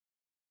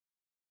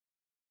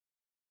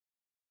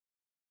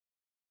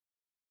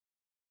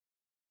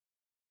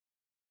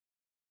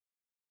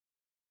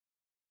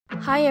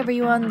Hi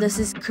everyone, this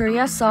is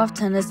Korea Soft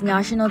Tennis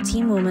National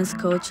Team Women's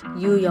Coach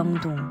Yoo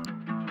Young-dong.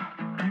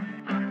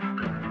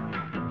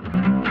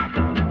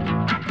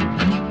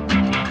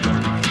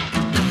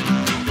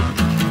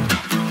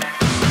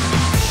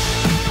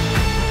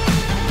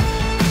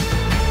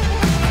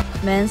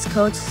 Men's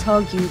Coach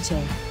Seo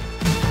Gyu-jae.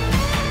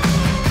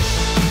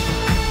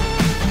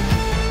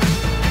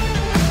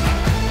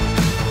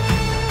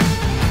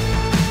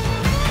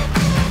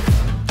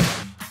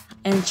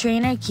 And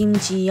trainer Kim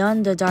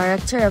Ji-yeon, the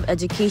Director of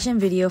Education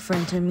Video for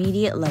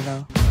intermediate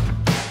level.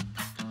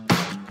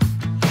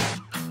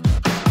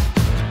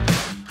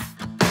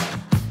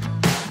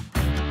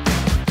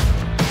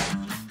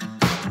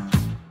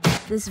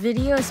 This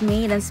video is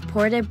made and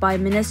supported by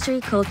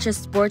Ministry Culture,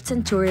 Sports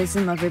and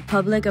Tourism of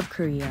Republic of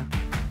Korea,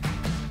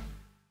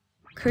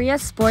 Korea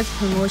Sports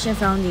Promotion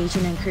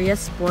Foundation, and Korea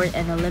Sport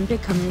and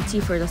Olympic Committee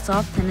for the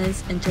soft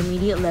tennis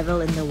intermediate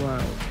level in the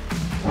world.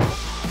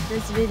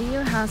 This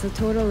video has a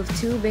total of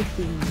 2 big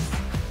themes.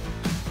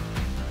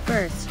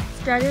 First,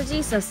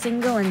 strategies of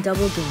single and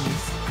double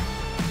games.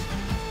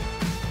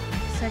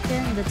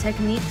 Second, the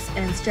techniques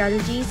and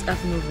strategies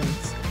of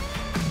movements.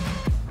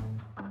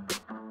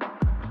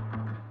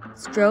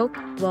 Stroke,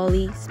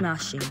 volley,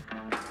 smashing.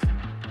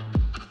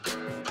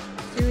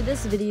 Through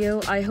this video,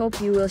 I hope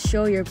you will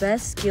show your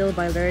best skill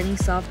by learning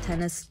soft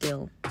tennis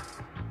skill.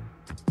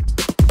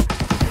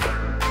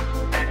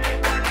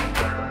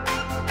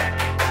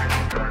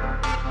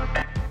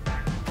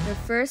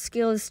 The first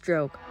skill is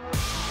stroke.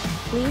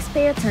 Please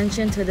pay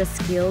attention to the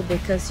skill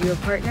because your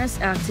partner's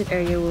active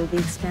area will be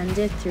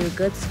expanded through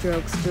good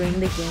strokes during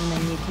the game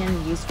and you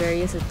can use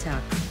various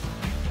attacks.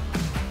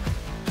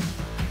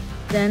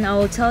 Then I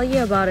will tell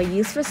you about a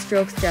useful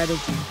stroke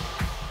strategy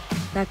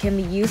that can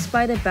be used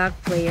by the back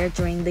player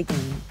during the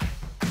game.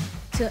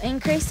 To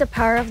increase the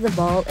power of the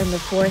ball in the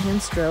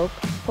forehand stroke,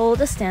 hold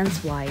the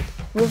stance wide,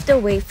 move the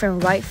weight from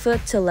right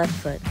foot to left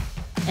foot,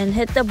 and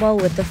hit the ball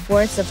with the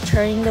force of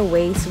turning the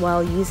waist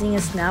while using a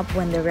snap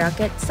when the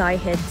racket side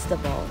hits the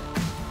ball.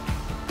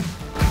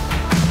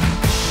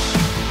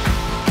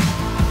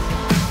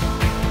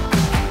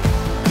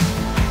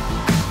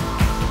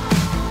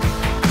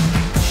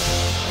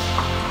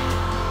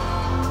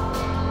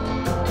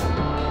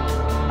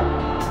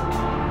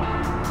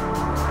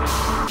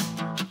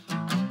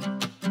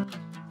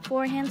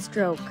 Forehand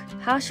stroke.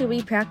 How should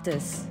we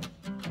practice?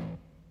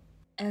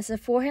 As a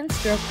forehand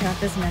stroke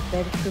practice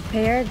method,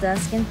 prepare a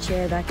desk and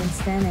chair that can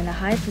stand in a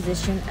high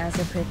position as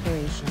a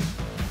preparation.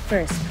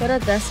 First, put a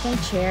desk and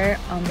chair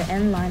on the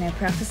end line and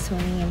practice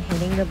swinging and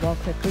hitting the ball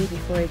quickly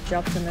before it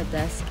drops on the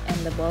desk and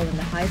the ball in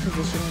the high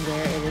position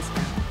where it is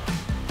now,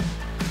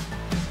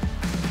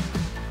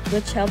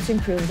 which helps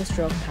improve the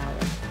stroke power.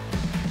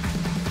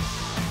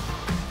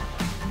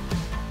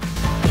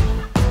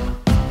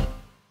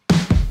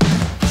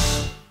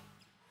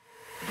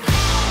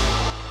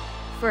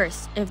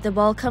 First, if the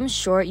ball comes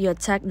short, you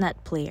attack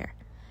net player.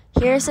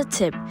 Here's a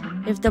tip.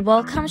 If the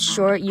ball comes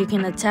short, you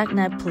can attack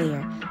net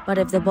player. But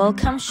if the ball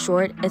comes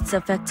short, it's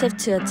effective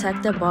to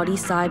attack the body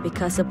side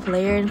because the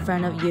player in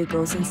front of you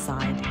goes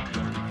inside.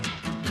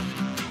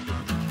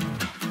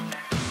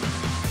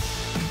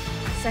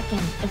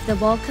 Second, if the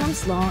ball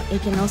comes long,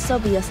 it can also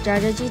be a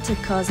strategy to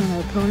cause an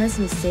opponent's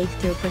mistake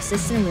through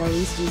persistent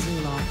rallies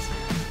using lobs,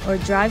 or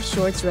drive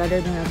shorts rather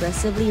than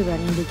aggressively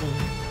running the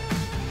game.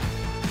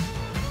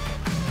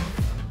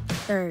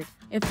 Third,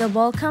 if the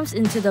ball comes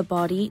into the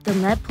body, the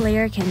net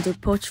player can do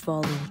poach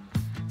volley.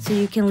 So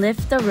you can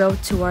lift the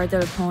rope toward the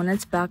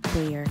opponent's back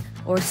player,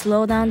 or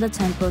slow down the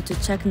tempo to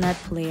check net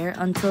player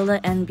until the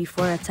end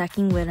before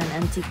attacking with an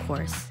empty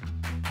course.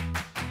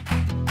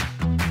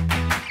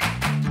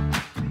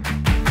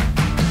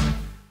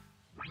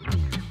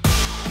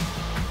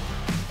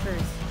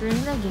 First,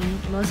 during the game,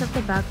 most of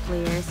the back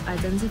players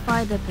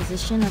identify the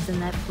position of the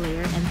net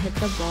player and hit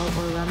the ball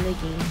or run the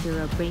game through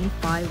a brain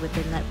fight with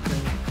the net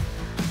player.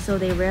 So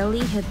they rarely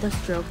hit the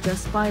stroke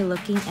just by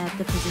looking at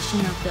the position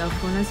of the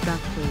opponent's back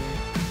player.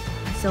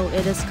 So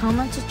it is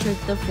common to trick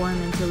the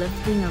form into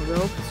lifting a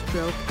rope,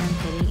 stroke, and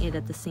hitting it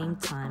at the same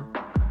time.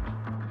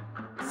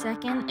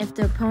 Second, if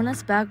the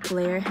opponent's back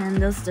player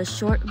handles the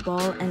short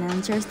ball and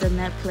enters the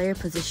net player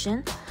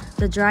position,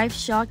 the drive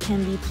shot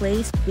can be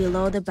placed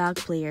below the back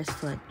player's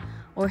foot,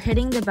 or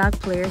hitting the back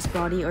player's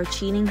body or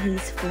cheating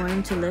his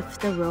form to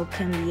lift the rope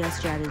can be a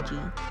strategy.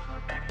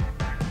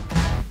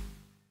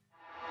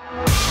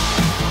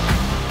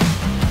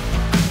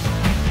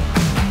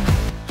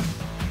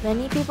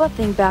 Many people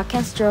think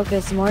backhand stroke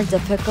is more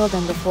difficult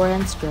than the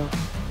forehand stroke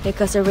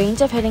because the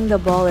range of hitting the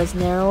ball is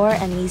narrower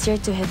and easier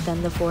to hit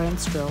than the forehand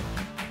stroke.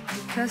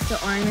 Because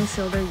the arm and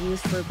shoulder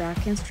used for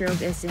backhand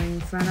stroke is in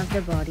front of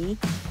the body,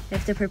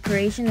 if the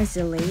preparation is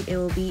delayed, it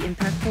will be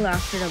impactful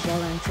after the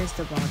ball enters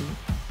the body,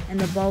 and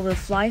the ball will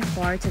fly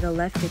far to the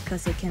left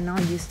because it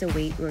cannot use the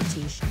weight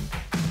rotation.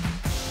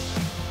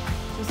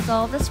 To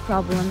solve this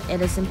problem,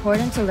 it is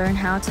important to learn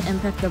how to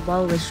impact the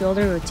ball with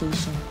shoulder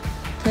rotation.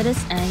 To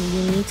this end,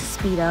 you need to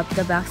speed up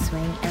the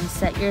backswing and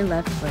set your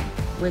left foot,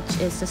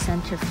 which is the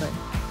center foot,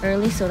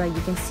 early so that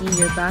you can see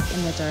your back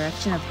in the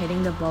direction of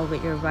hitting the ball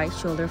with your right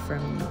shoulder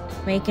firmly.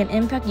 Make an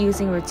impact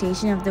using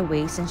rotation of the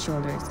waist and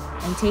shoulders,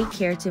 and take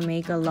care to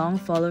make a long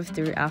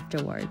follow-through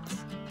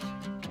afterwards.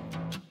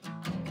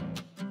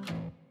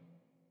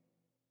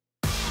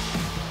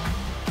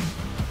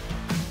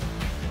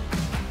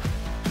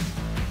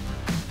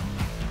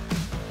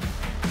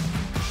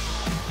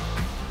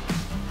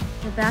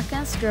 The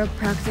backhand stroke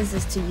practice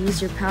is to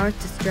use your power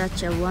to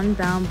stretch a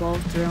one-bound ball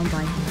thrown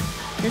by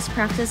hand. This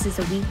practice is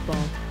a weak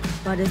ball,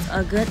 but it's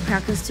a good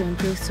practice to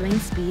improve swing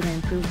speed and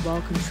improve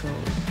ball control.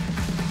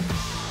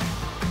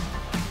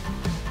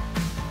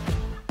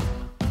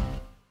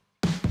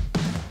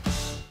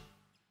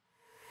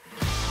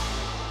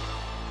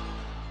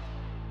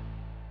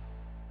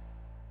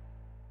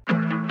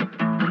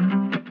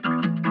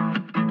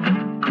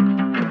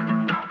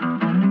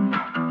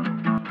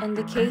 In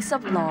the case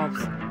of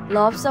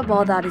lobs a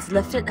ball that is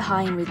lifted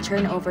high and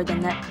returned over the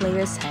net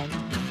player's head.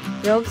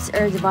 Lobs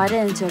are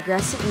divided into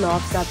aggressive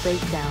lobs that break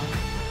down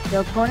the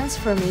opponent's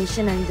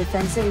formation and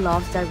defensive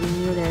lobs that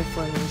renew their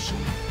formation.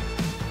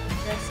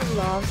 Aggressive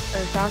lobs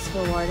are fast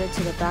forwarded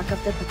to the back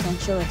of the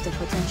potential if the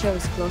potential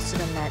is close to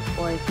the net,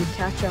 or if you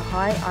catch a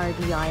high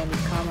RBI and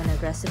become an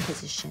aggressive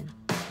position.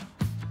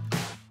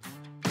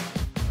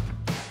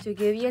 To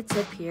give you a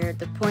tip here,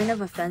 the point of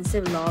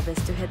offensive lob is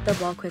to hit the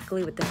ball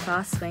quickly with the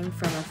fast swing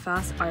from a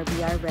fast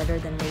RBI rather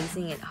than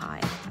raising it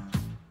high.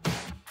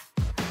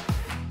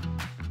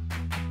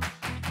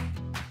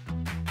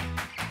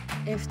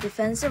 If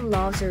defensive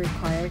lobs are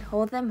required,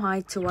 hold them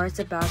high towards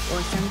the back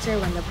or center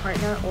when the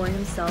partner or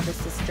himself is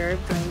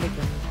disturbed during the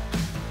game.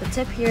 The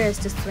tip here is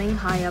to swing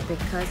high up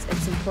because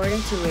it's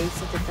important to raise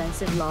the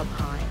defensive lob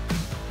high.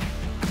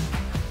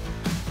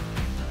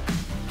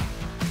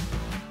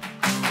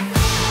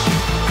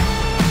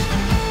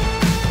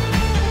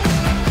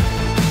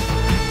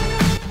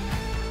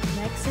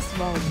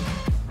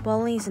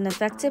 Volley is an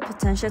effective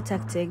potential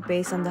tactic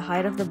based on the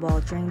height of the ball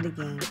during the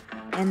game,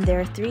 and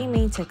there are three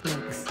main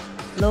techniques: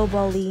 low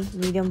volley,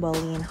 medium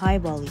volley, and high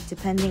volley,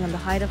 depending on the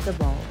height of the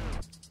ball.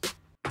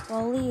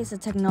 Volley is a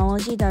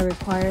technology that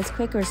requires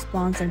quick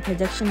response and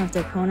prediction of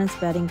the opponent's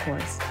batting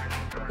course.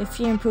 If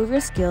you improve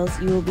your skills,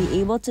 you will be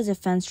able to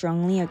defend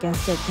strongly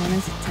against the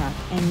opponent's attack,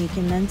 and you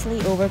can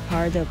mentally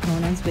overpower the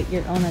opponents with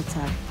your own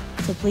attack,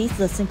 so please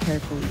listen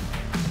carefully.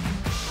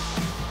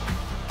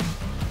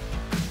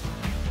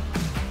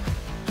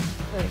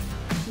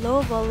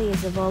 Low volley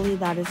is a volley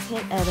that is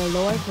hit at a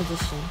lower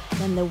position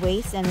than the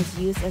waist and is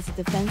used as a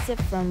defensive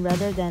front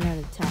rather than an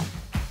attack.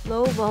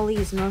 Low volley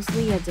is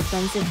mostly a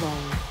defensive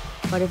volley,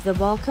 but if the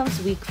ball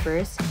comes weak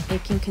first,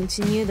 it can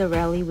continue the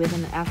rally with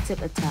an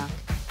active attack.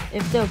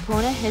 If the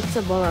opponent hits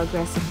the ball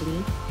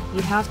aggressively,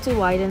 you have to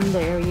widen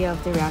the area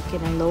of the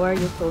racket and lower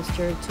your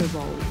posture to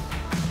volley.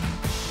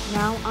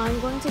 Now I'm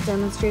going to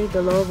demonstrate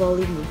the low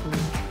volley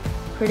movement.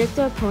 Predict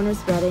the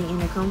opponent's batting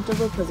in a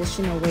comfortable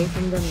position away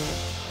from the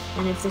net.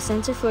 And if the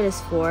center foot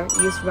is 4,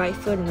 use right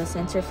foot and the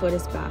center foot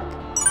is back.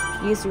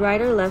 Use right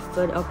or left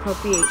foot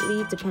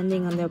appropriately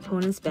depending on the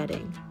opponent's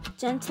batting.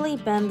 Gently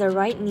bend the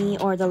right knee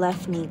or the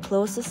left knee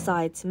close to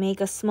sides,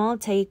 make a small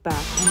take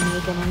back, and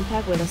make an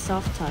impact with a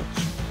soft touch.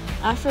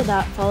 After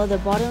that, follow the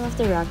bottom of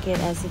the racket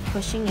as if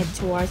pushing it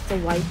towards the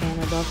white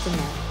band above the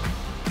net.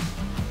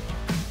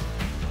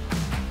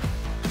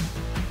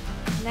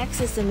 Next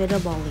is the middle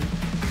volley.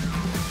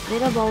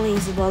 Middle volley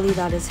is a volley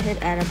that is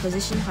hit at a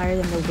position higher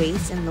than the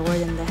waist and lower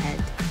than the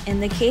head. In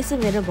the case of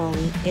middle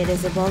volley, it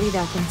is a volley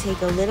that can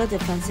take a little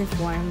defensive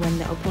form when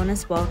the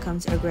opponent's ball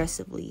comes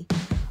aggressively.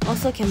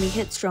 Also can be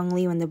hit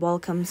strongly when the ball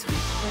comes weak.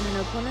 When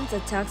an opponent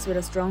attacks with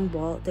a strong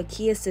ball, the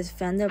key is to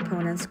defend the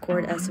opponent's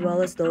court as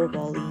well as low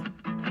volley.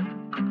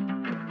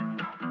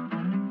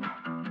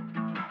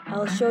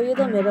 I'll show you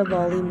the middle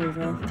volley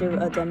movement through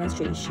a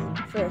demonstration.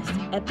 First,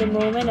 at the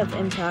moment of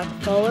impact,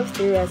 follow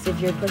through as if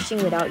you're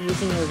pushing without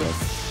using your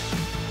wrist.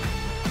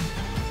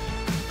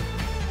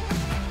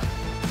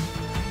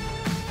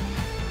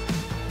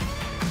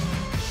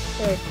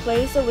 Third,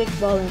 place a weak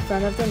ball in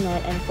front of the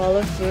net and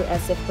follow through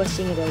as if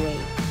pushing it away.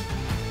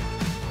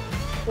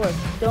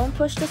 Fourth, don't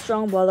push the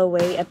strong ball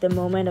away at the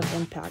moment of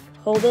impact.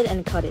 Hold it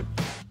and cut it.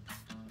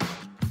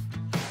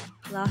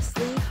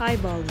 Lastly, high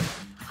volley.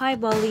 High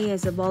volley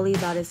is a volley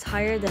that is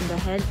higher than the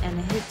head and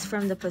hits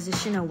from the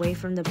position away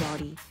from the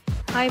body.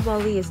 High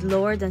volley is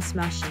lower than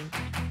smashing,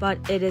 but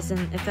it is an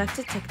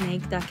effective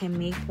technique that can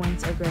make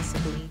points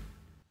aggressively.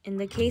 In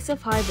the case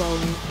of high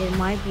volley, it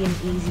might be an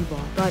easy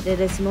ball, but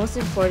it is most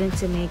important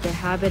to make a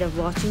habit of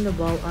watching the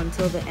ball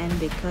until the end,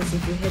 because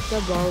if you hit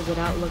the ball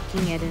without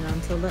looking at it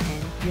until the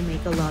end, you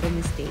make a lot of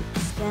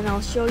mistakes. Then I'll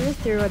show you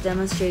through a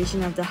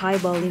demonstration of the high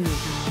volley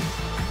movement.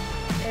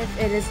 If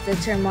it is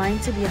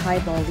determined to be high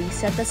volley,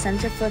 set the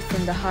center foot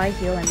from the high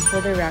heel and pull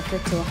the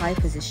racket to a high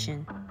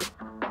position.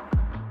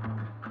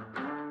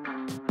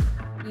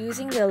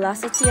 Using the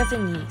elasticity of the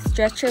knee,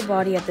 stretch your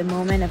body at the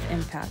moment of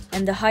impact,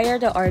 and the higher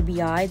the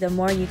RBI, the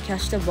more you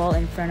catch the ball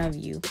in front of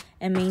you,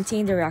 and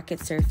maintain the racket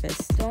surface.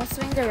 Don't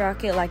swing the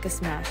racket like a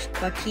smash,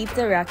 but keep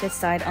the racket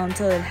side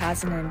until it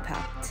has an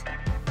impact.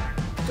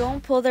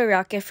 Don't pull the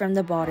racket from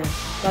the bottom,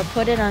 but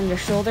put it on your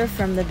shoulder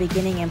from the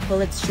beginning and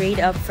pull it straight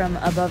up from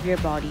above your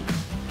body.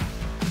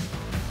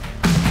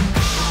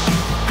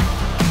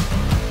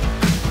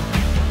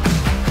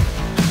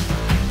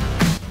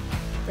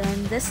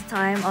 Then this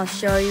time I'll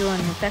show you an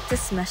effective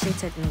smashing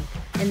technique.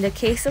 In the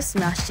case of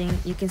smashing,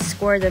 you can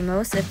score the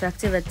most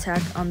effective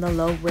attack on the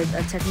lob with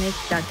a technique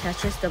that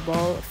catches the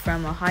ball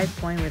from a high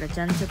point with a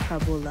gentle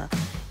parabola,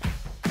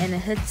 and it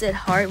hits it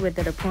hard with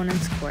the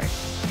opponent's court.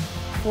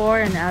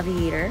 For an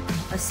aviator,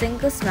 a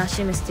single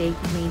smashing mistake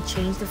may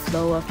change the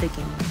flow of the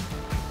game.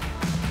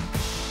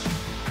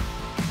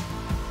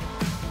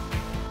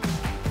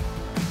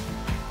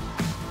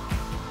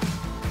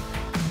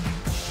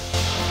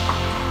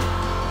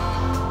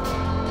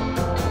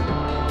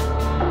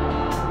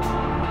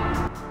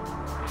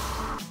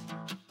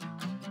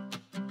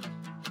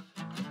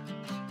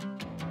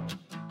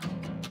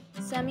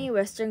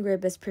 Semi-Western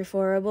grip is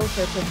preferable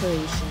for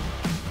preparation.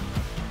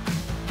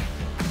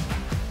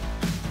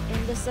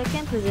 In the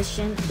second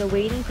position, the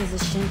waiting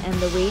position and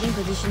the waiting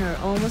position are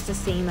almost the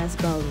same as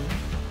belly.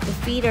 The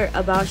feet are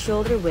about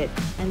shoulder width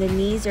and the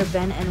knees are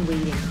bent and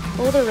waiting.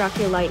 Hold the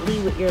racket lightly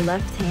with your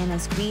left hand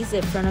and squeeze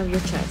it in front of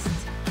your chest.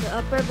 The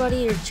upper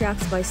body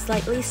retracts by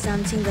slightly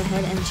slanting the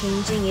head and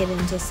changing it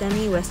into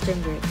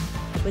semi-Western grip,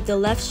 with the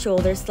left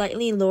shoulder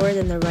slightly lower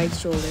than the right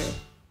shoulder.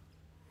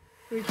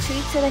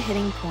 Retreat to the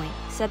hitting point,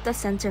 set the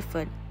center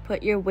foot,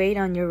 put your weight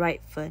on your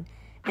right foot,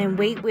 and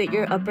wait with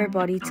your upper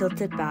body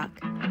tilted back.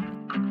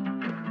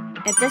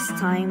 At this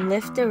time,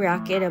 lift the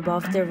racket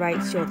above the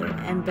right shoulder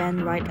and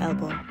bend right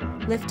elbow.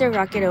 Lift the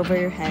racket over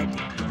your head.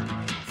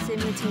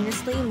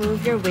 Simultaneously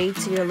move your weight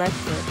to your left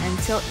foot and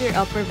tilt your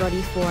upper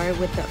body forward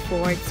with the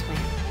forward swing.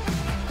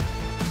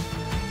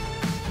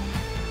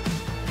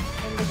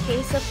 In the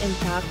case of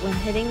impact, when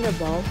hitting the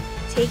ball,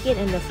 take it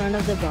in the front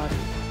of the body.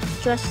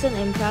 Stretch the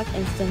impact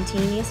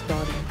instantaneous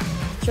body.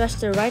 Stretch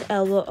the right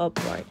elbow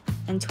upward,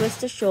 and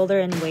twist the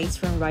shoulder and waist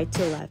from right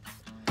to left.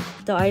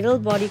 The ideal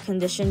body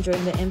condition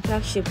during the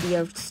impact should be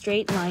a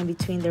straight line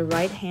between the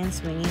right hand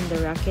swinging the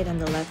racket and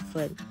the left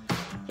foot.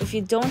 If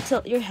you don't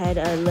tilt your head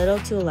a little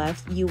to the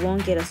left, you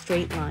won't get a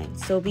straight line,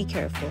 so be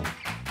careful.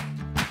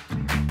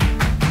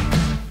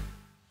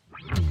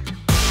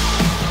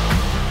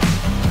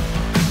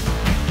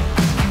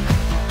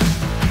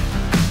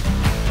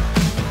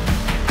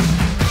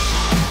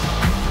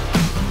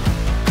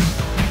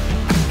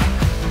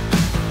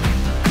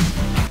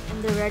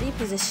 Ready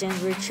position,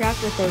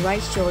 retract with the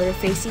right shoulder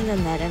facing the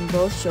net and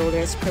both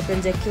shoulders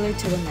perpendicular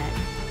to the net.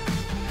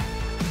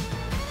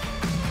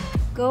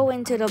 Go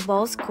into the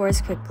ball's course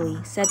quickly,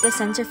 set the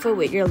center foot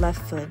with your left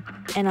foot,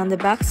 and on the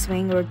back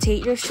swing,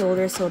 rotate your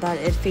shoulder so that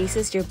it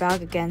faces your back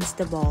against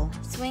the ball.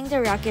 Swing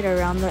the racket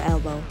around the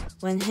elbow.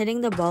 When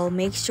hitting the ball,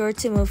 make sure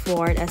to move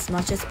forward as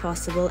much as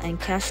possible and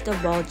catch the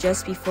ball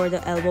just before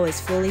the elbow is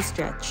fully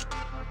stretched.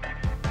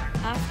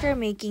 After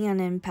making an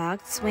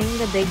impact, swing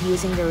the big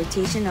using the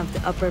rotation of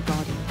the upper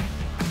body.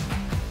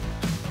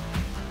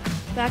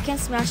 Backhand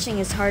smashing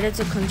is harder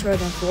to control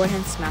than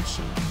forehand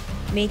smashing,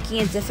 making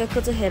it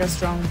difficult to hit a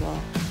strong ball.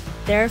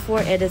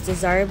 Therefore, it is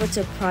desirable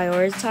to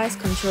prioritize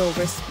control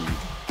over speed.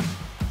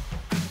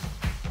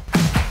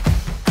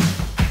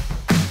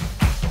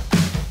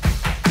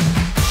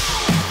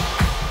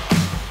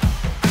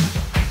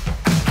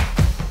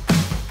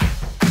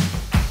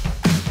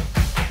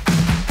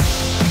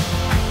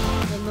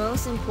 The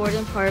most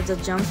important part of the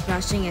jump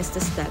smashing is the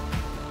step.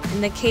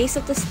 In the case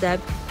of the step,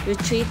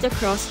 retreat the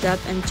cross step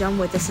and jump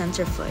with the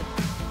center foot.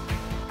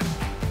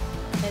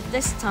 At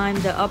this time,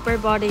 the upper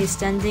body is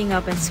standing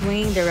up and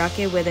swinging the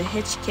racket with a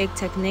hitch kick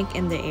technique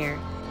in the air.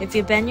 If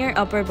you bend your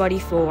upper body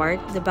forward,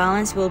 the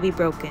balance will be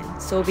broken,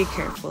 so be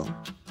careful.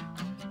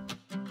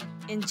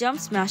 In jump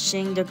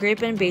smashing, the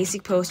grip and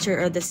basic posture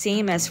are the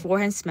same as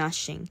forehand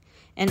smashing.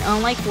 And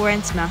unlike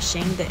forehand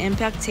smashing, the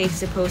impact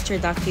takes a posture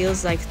that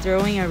feels like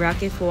throwing a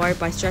racket forward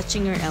by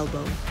stretching your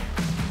elbow.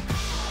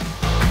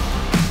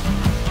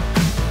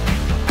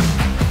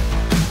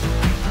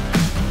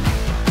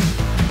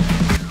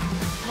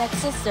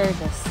 Next is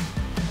service.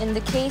 In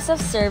the case of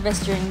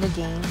service during the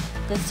game,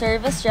 the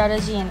service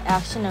strategy and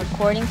action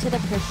according to the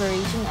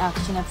preparation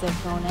action of the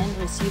opponent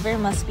receiver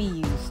must be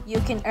used. You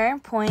can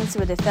earn points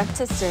with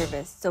effective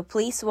service, so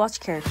please watch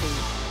carefully.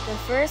 The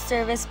first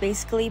service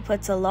basically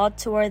puts a lot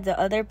toward the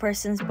other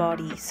person's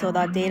body so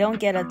that they don't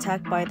get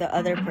attacked by the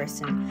other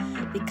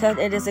person, because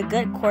it is a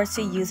good course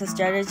to use a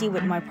strategy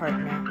with my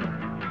partner.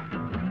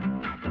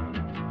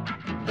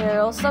 There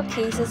are also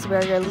cases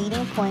where your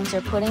leading points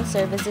are putting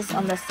services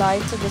on the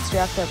side to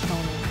distract the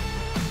opponent.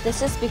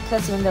 This is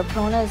because when the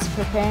opponent is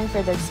preparing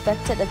for the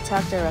expected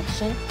attack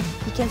direction,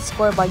 he can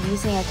score by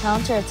using a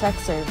counter-attack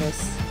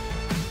service.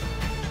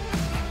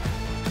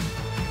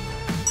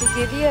 To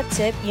give you a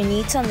tip, you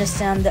need to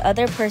understand the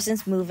other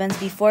person's movements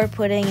before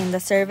putting in the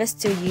service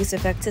to use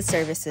effective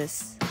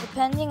services.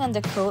 Depending on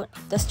the court,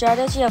 the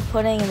strategy of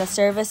putting in the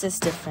service is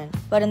different,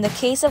 but in the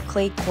case of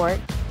clay court,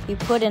 we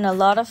put in a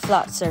lot of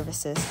flat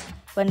services.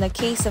 But in the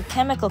case of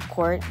chemical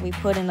court, we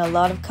put in a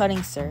lot of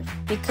cutting serve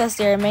because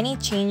there are many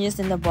changes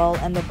in the ball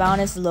and the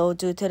bounce is low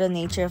due to the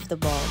nature of the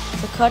ball.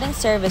 So cutting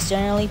serve is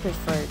generally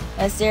preferred.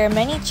 As there are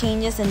many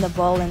changes in the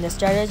ball in the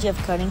strategy of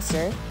cutting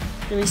serve,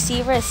 the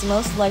receiver is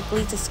most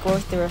likely to score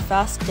through a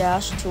fast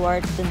dash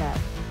toward the net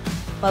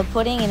while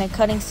putting in a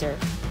cutting serve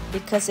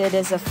because it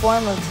is a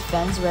form of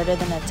defense rather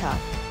than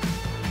attack.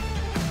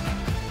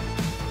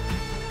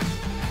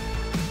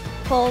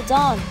 Hold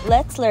on,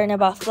 let's learn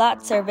about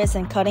flat service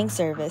and cutting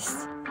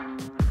service.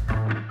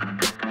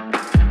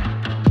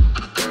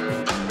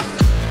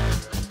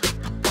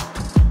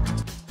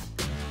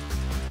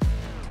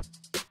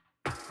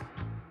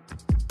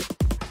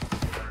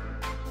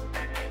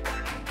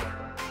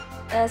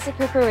 As a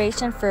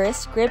preparation,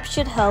 first, grip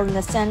should held in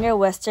the center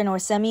western or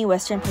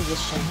semi-western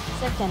position.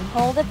 Second,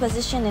 hold the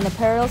position in a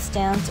parallel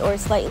stance or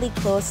slightly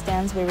closed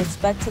stance with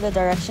respect to the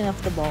direction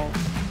of the ball.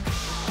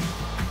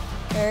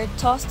 Third,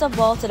 toss the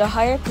ball to the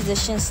higher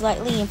position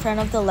slightly in front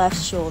of the left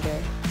shoulder.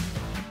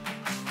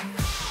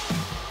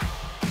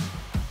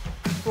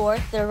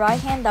 Fourth, the right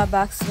hand that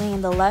backswing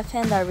and the left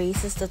hand that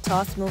raises the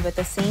toss move at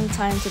the same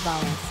time to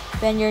balance.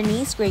 Bend your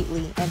knees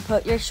greatly and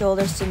put your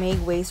shoulders to make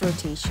waist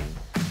rotation.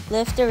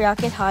 Lift the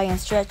racket high and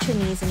stretch your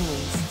knees and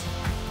waist.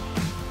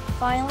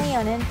 Finally,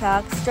 on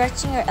impact,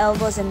 stretching your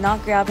elbows and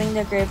not grabbing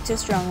the grip too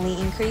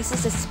strongly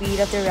increases the speed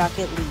of the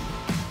racket lead.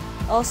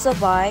 Also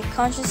by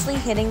consciously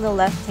hitting the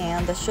left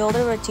hand, the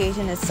shoulder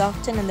rotation is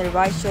softened and the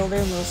right shoulder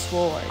moves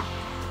forward,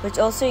 which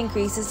also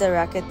increases the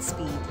racket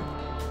speed.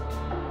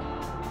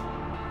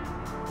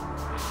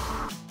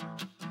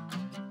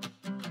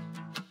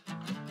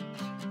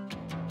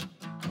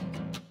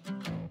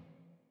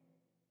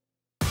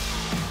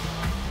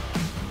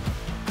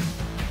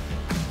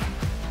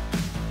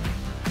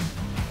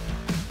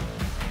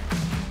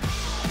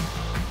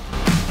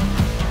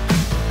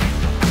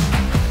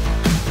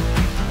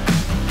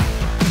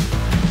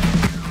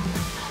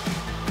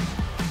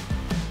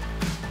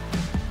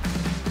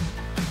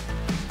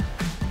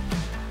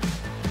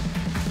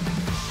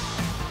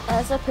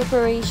 As a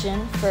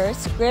preparation,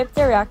 first, grip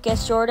the racket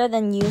shorter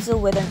than usual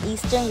with an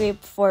Eastern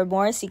grip for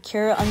more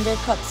secure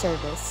undercut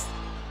service.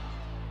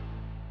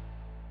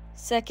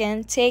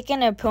 Second, take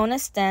an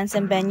opponent's stance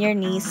and bend your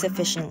knees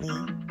sufficiently.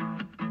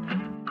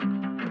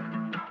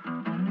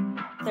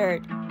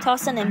 Third,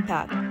 toss an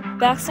impact.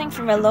 Backswing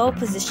from a low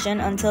position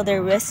until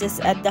the wrist is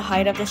at the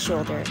height of the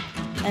shoulder,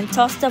 and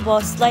toss the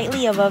ball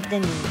slightly above the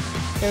knee.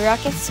 The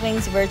racket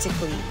swings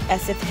vertically,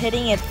 as if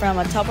hitting it from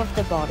atop of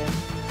the bottom.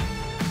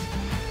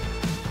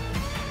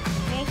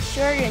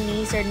 Make sure your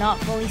knees are not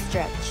fully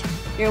stretched.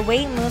 Your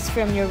weight moves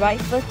from your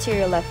right foot to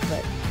your left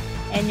foot,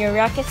 and your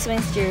racket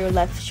swings to your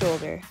left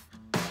shoulder.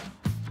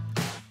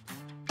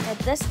 At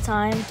this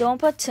time, don't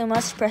put too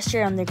much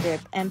pressure on the grip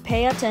and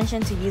pay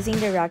attention to using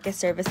the racket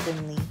surface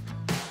thinly.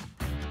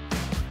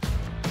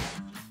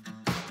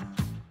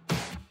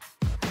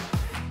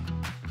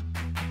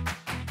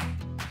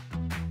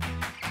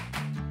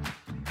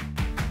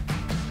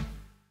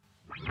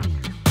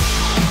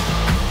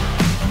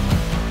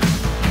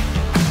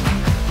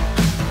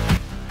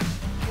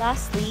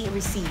 Lastly,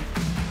 receive.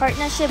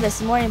 Partnership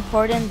is more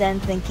important than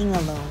thinking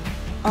alone,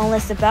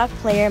 unless the back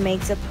player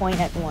makes a point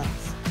at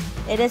once.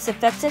 It is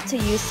effective to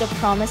use the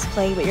promise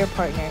play with your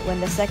partner when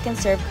the second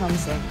serve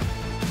comes in.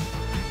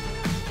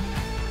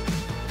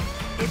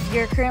 If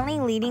you're currently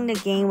leading the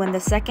game when the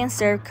second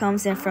serve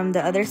comes in from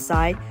the other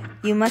side,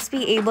 you must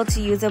be able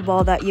to use a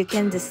ball that you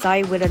can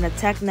decide with an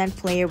attack net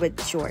player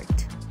with short.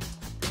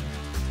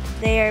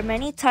 There are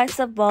many types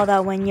of ball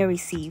that when you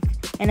receive,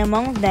 and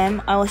among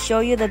them, I will show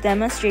you the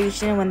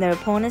demonstration when the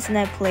opponent's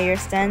net player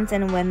stands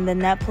and when the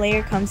net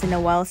player comes in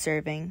while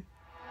serving.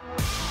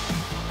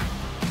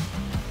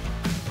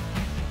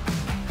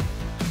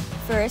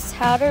 First,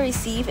 how to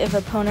receive if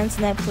opponent's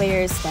net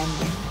player is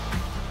standing.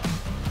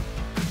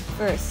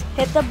 First,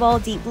 hit the ball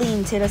deeply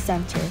into the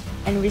center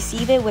and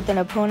receive it with an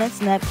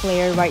opponent's net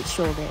player right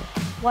shoulder.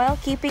 While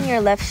keeping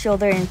your left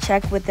shoulder in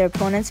check with the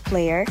opponent's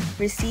player,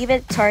 receive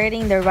it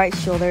targeting the right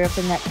shoulder of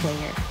the net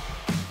player.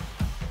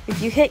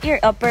 If you hit your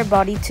upper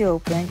body too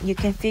open, you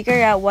can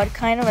figure out what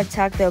kind of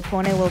attack the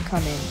opponent will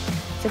come in.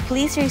 So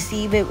please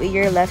receive it with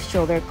your left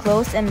shoulder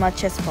close and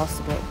much as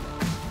possible.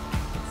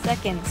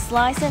 Second,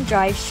 slice and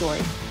drive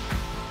short.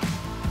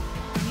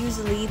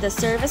 Usually, the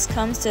service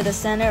comes to the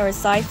center or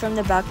side from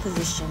the back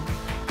position.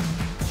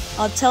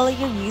 I'll tell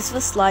you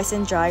useful slice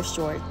and drive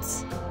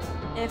shorts.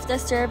 If the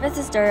service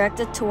is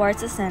directed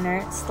towards the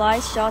center,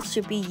 slice shots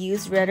should be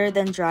used rather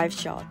than drive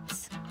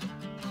shots.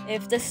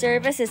 If the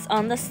service is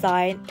on the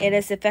side, it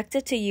is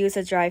effective to use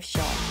a drive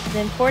shot. The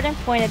important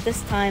point at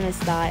this time is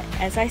that,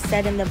 as I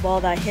said in the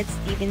ball that hits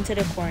deep into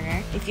the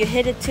corner, if you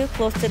hit it too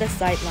close to the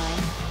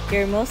sideline,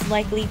 you're most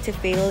likely to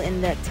fail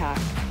in the attack,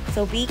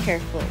 so be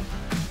careful.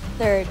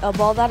 Third, a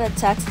ball that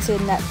attacks to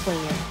net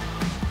player.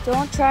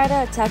 Don't try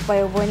to attack by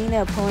avoiding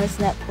the opponent's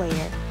net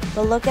player,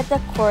 but look at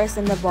the course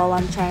and the ball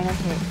I'm trying to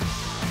hit.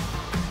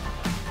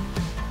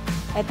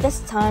 At this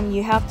time,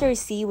 you have to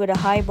receive with a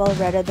high ball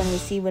rather than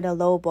receive with a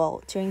low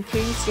ball to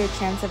increase your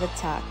chance of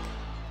attack.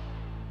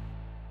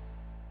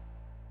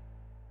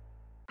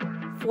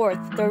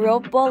 Fourth, the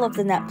rope ball of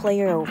the net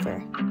player over.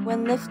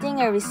 When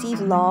lifting a received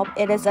lob,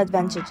 it is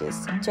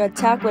advantageous to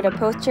attack with a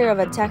posture of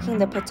attacking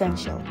the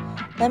potential.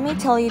 Let me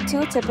tell you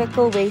 2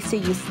 typical ways to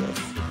use this.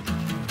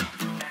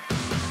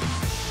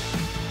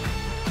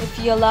 If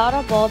you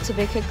allow the ball to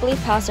be quickly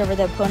passed over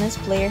the opponent's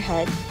player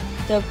head,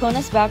 the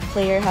opponent's back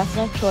player has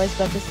no choice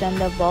but to send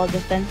the ball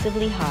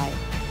defensively high.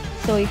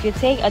 So if you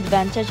take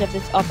advantage of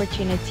this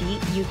opportunity,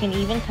 you can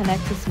even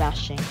connect to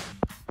smashing.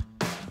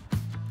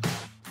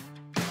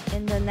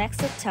 In the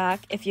next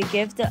attack, if you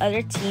give the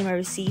other team a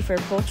receive or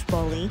poach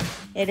volley,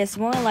 it is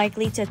more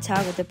likely to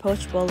attack with the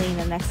poach volley in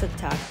the next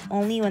attack,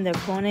 only when the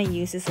opponent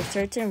uses a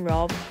certain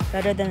rob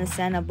rather than to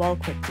send a ball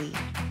quickly.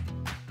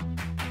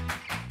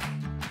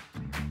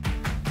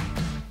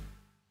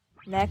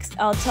 Next,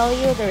 I'll tell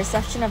you the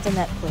reception of the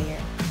net player.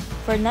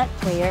 For net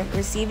player,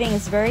 receiving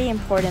is very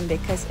important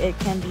because it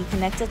can be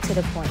connected to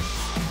the points.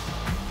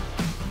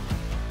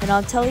 And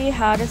I'll tell you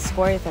how to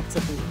score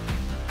effectively.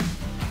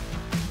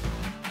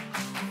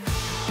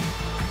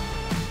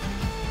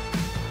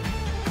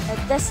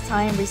 At this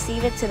time,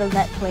 receive it to the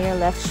net player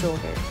left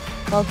shoulder.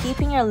 While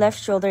keeping your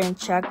left shoulder in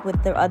check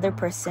with the other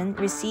person,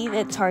 receive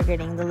it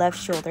targeting the left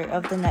shoulder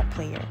of the net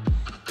player.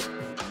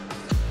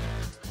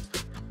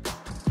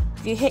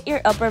 If you hit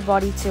your upper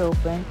body too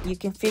open, you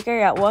can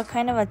figure out what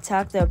kind of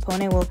attack the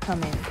opponent will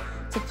come in,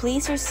 so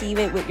please receive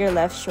it with your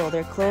left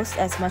shoulder closed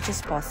as much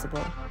as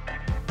possible.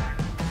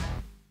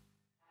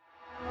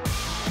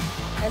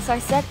 As I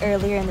said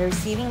earlier in the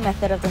receiving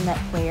method of the net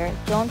player,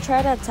 don't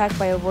try to attack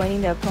by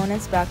avoiding the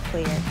opponent's back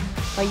player,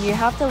 but you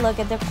have to look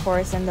at the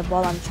course and the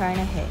ball I'm trying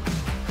to hit.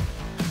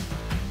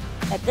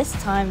 At this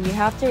time, you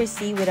have to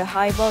receive with a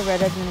high ball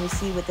rather than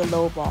receive with a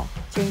low ball,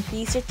 to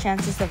increase your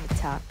chances of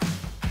attack.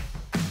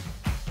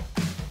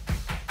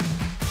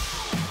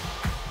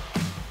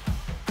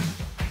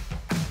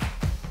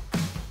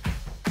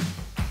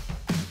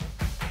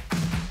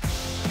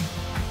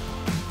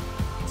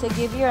 To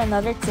give you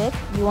another tip,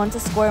 you want to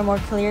score more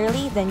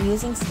clearly, then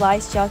using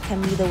slide shot can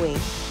be the way.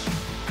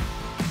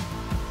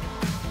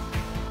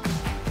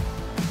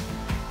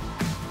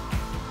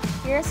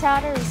 Here's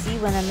how to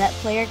receive when a net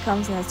player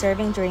comes in a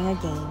serving during a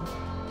game.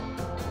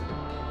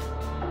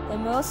 The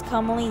most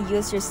commonly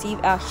used receive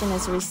action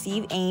is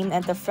receive aimed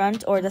at the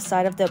front or the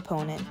side of the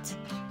opponent.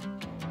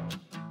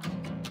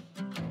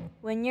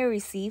 When you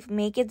receive,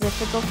 make it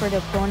difficult for the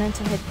opponent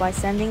to hit by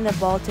sending the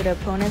ball to the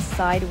opponent's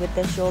side with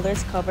the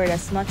shoulders covered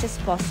as much as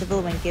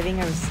possible when giving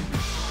a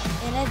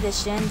receive. In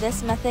addition,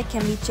 this method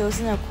can be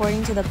chosen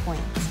according to the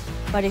points,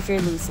 but if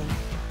you're losing.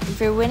 If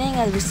you're winning,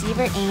 a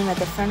receiver aim at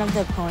the front of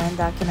the opponent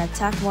that can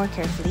attack more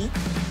carefully,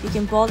 you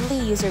can boldly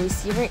use a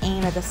receiver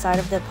aim at the side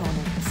of the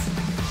opponents.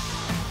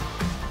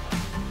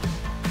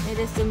 It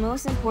is the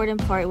most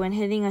important part when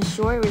hitting a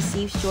short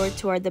receive short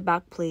toward the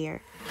back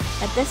player.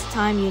 At this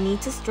time, you need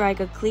to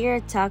strike a clear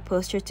attack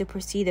posture to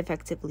proceed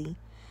effectively.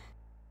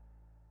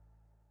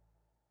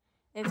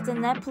 If the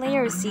net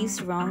player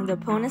receives wrong, the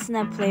opponent's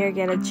net player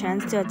gets a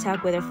chance to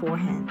attack with their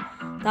forehand.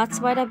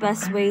 That's why the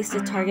best way is to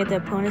target the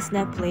opponent's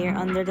net player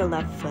under the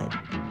left foot.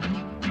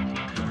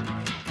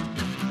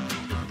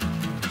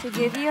 To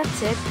give you a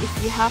tip,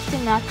 if you have to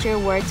match your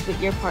words with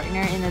your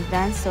partner in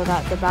advance so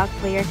that the back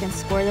player can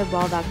score the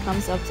ball that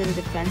comes up to the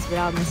defense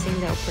without missing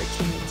the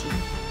opportunity.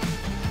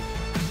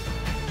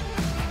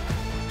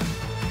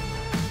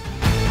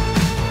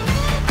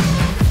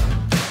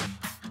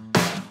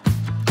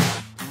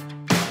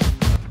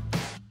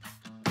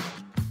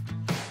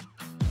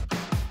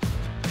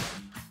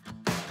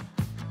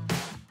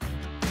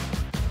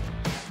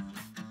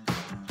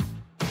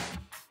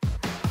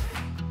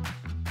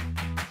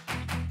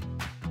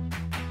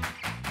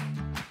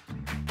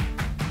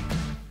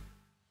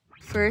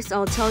 First,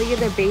 I'll tell you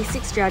the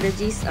basic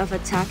strategies of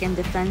attack and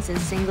defense in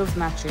singles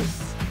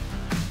matches.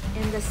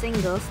 In the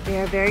singles,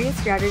 there are various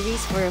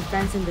strategies for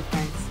offense and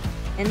defense.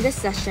 In this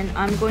session,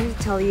 I'm going to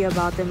tell you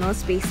about the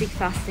most basic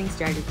fasting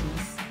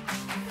strategies.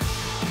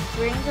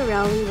 During the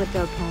rally with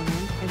the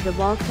opponent, if the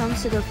ball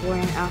comes to the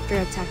forehand after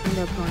attacking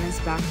the opponent's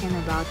backhand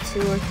about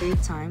 2 or 3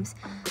 times,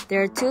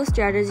 there are 2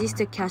 strategies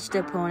to catch the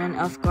opponent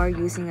off guard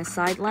using a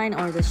sideline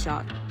or the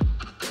shot.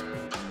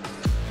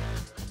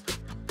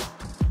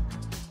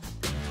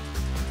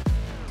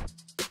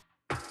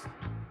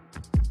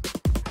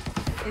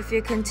 If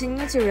you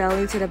continue to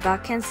rally to the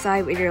backhand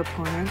side with your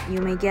opponent,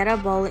 you may get a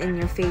ball in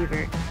your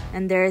favor,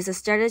 and there is a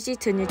strategy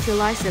to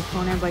neutralize the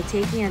opponent by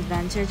taking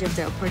advantage of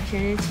the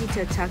opportunity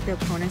to attack the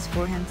opponent's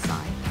forehand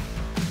side.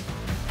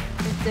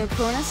 If the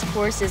opponent's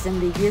course is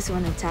ambiguous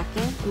when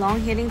attacking, long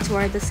hitting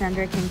toward the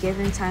center can give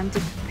him time to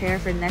prepare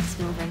for the next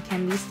move and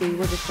can be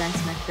stable defense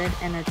method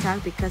and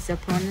attack because the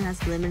opponent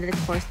has limited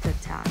course to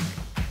attack.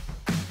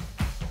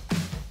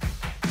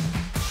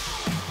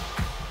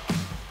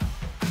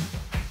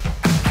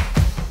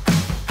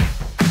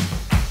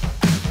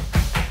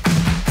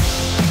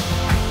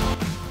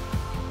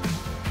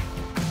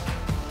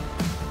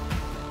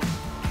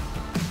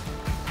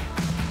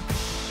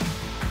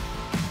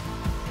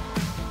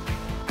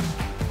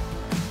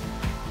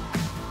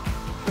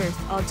 First,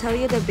 I'll tell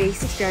you the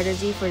basic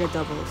strategy for the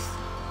doubles.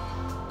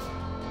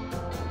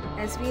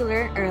 As we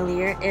learned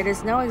earlier, it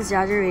is no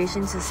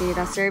exaggeration to say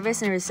that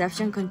service and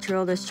reception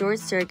control the short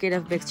circuit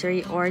of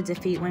victory or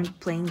defeat when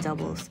playing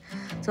doubles.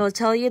 So I'll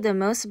tell you the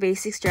most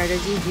basic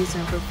strategies used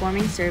when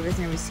performing service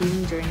and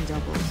receiving during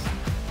doubles.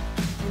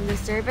 In the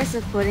service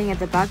of putting at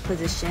the back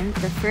position,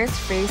 the first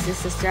phase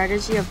is the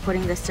strategy of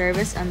putting the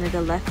service under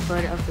the left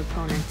foot of the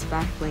opponent's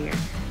back player,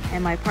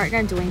 and my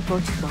partner doing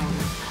poach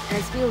volley.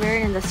 As we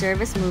learned in the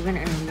service movement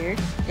earlier,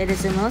 it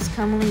is the most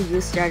commonly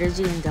used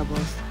strategy in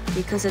doubles,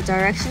 because the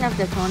direction of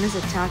the opponent's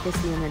attack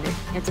is limited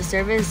if the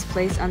service is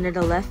placed under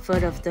the left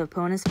foot of the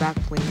opponent's back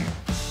player.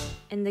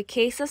 In the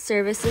case of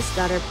services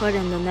that are put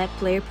in the net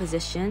player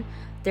position,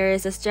 there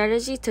is a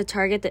strategy to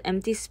target the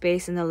empty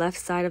space on the left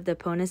side of the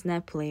opponent's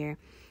net player,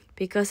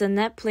 because the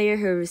net player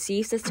who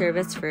receives the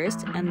service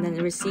first and then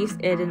receives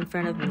it in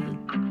front of me.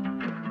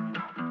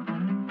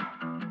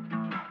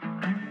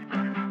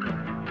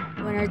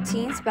 When our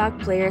team's back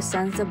player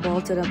sends the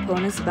ball to the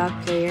opponent's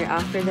back player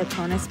after the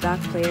opponent's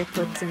back player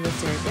puts in the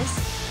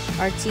service,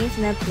 our team's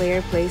net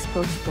player plays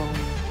poach volley.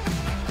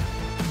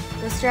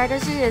 The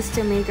strategy is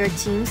to make our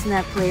team's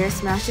net player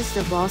smashes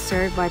the ball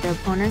served by the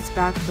opponent's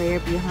back player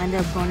behind the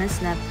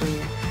opponent's net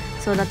player,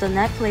 so that the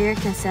net player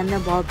can send the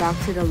ball back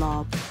to the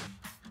lob.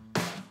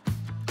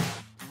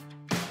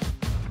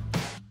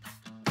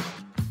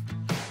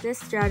 This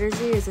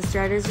strategy is a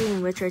strategy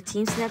in which our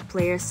team's net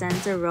player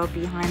sends a rub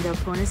behind the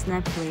opponent's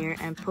net player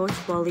and poach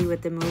volley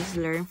with the moves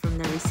learned from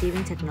the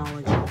receiving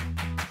technology.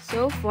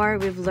 So far,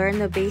 we've learned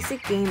the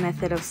basic game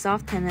method of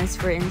soft tennis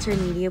for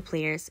intermediate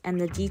players and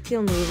the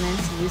detailed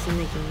movements used in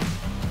the game.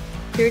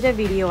 Through the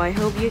video, I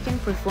hope you can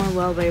perform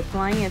well by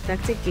applying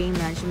effective game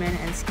management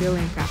and skill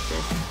in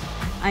practice.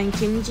 I'm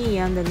Kim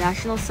Ji-yeon, the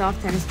National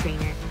Soft Tennis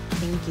Trainer.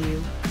 Thank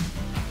you.